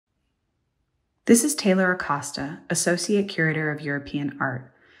This is Taylor Acosta, Associate Curator of European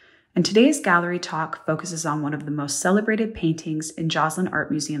Art, and today's gallery talk focuses on one of the most celebrated paintings in Joslyn Art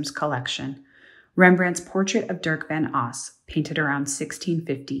Museum's collection, Rembrandt's portrait of Dirck van Os, painted around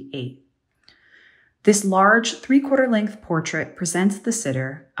 1658. This large, three-quarter-length portrait presents the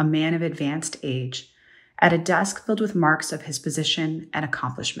sitter, a man of advanced age, at a desk filled with marks of his position and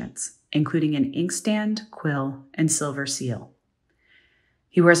accomplishments, including an inkstand, quill, and silver seal.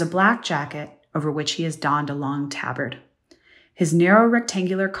 He wears a black jacket, over which he has donned a long tabard. His narrow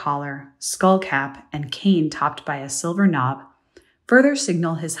rectangular collar, skull cap, and cane topped by a silver knob further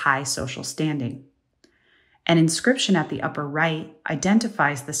signal his high social standing. An inscription at the upper right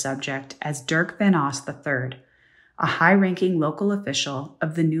identifies the subject as Dirck van Os III, a high-ranking local official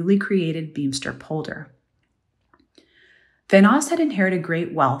of the newly created Beemster polder. Van Os had inherited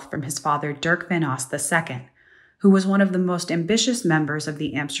great wealth from his father Dirck van Os II, who was one of the most ambitious members of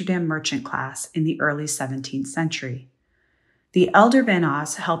the Amsterdam merchant class in the early 17th century. The elder Van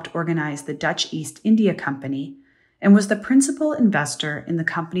Os helped organize the Dutch East India Company and was the principal investor in the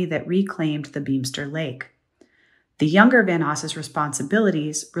company that reclaimed the Beemster Lake. The younger Van Os's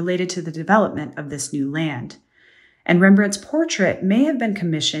responsibilities related to the development of this new land, and Rembrandt's portrait may have been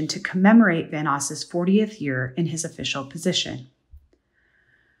commissioned to commemorate Van Os's 40th year in his official position.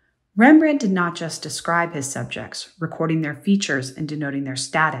 Rembrandt did not just describe his subjects, recording their features and denoting their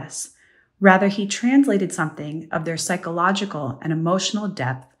status. Rather, he translated something of their psychological and emotional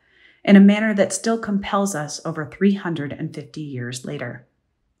depth in a manner that still compels us over 350 years later.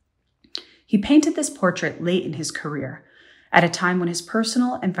 He painted this portrait late in his career, at a time when his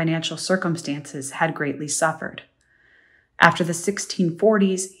personal and financial circumstances had greatly suffered. After the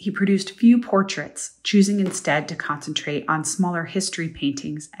 1640s, he produced few portraits, choosing instead to concentrate on smaller history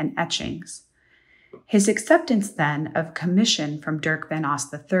paintings and etchings. His acceptance, then, of commission from Dirck van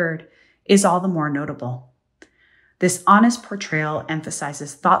Os III is all the more notable. This honest portrayal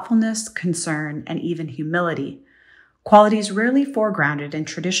emphasizes thoughtfulness, concern, and even humility, qualities rarely foregrounded in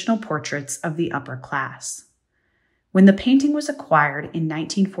traditional portraits of the upper class. When the painting was acquired in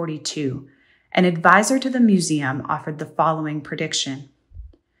 1942, an advisor to the museum offered the following prediction: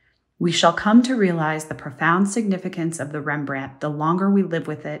 "We shall come to realize the profound significance of the Rembrandt the longer we live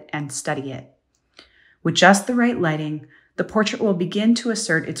with it and study it. With just the right lighting, the portrait will begin to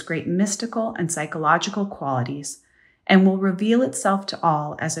assert its great mystical and psychological qualities and will reveal itself to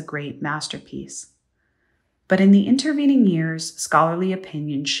all as a great masterpiece." But in the intervening years, scholarly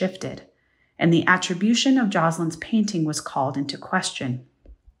opinion shifted, and the attribution of Joslyn's painting was called into question.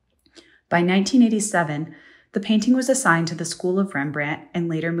 By 1987, the painting was assigned to the School of Rembrandt and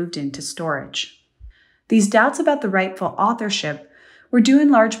later moved into storage. These doubts about the rightful authorship were due in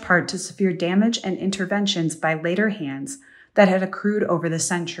large part to severe damage and interventions by later hands that had accrued over the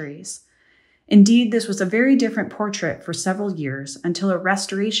centuries. Indeed, this was a very different portrait for several years until a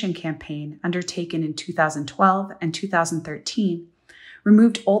restoration campaign undertaken in 2012 and 2013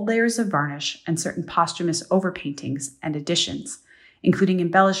 removed old layers of varnish and certain posthumous overpaintings and additions, including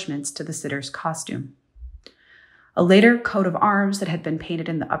embellishments to the sitter's costume. A later coat of arms that had been painted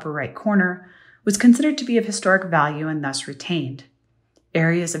in the upper right corner was considered to be of historic value and thus retained.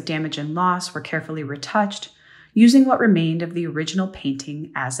 Areas of damage and loss were carefully retouched, using what remained of the original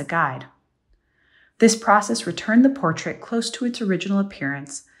painting as a guide. This process returned the portrait close to its original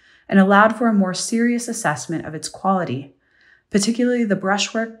appearance and allowed for a more serious assessment of its quality, particularly the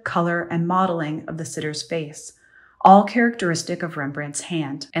brushwork, color, and modeling of the sitter's face, all characteristic of Rembrandt's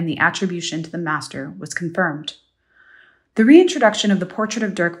hand, and the attribution to the master was confirmed. The reintroduction of the portrait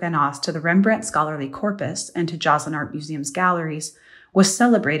of Dirck van Os to the Rembrandt scholarly corpus and to Joslyn Art Museum's galleries was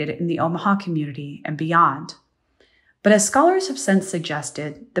celebrated in the Omaha community and beyond. But as scholars have since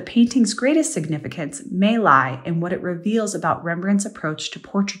suggested, the painting's greatest significance may lie in what it reveals about Rembrandt's approach to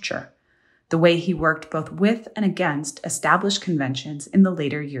portraiture, the way he worked both with and against established conventions in the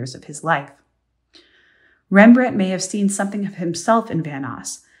later years of his life. Rembrandt may have seen something of himself in Van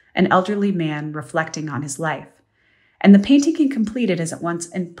Os, an elderly man reflecting on his life, and the painting he completed is at once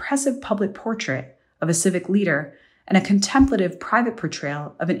an impressive public portrait of a civic leader and a contemplative private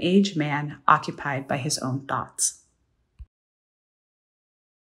portrayal of an aged man occupied by his own thoughts.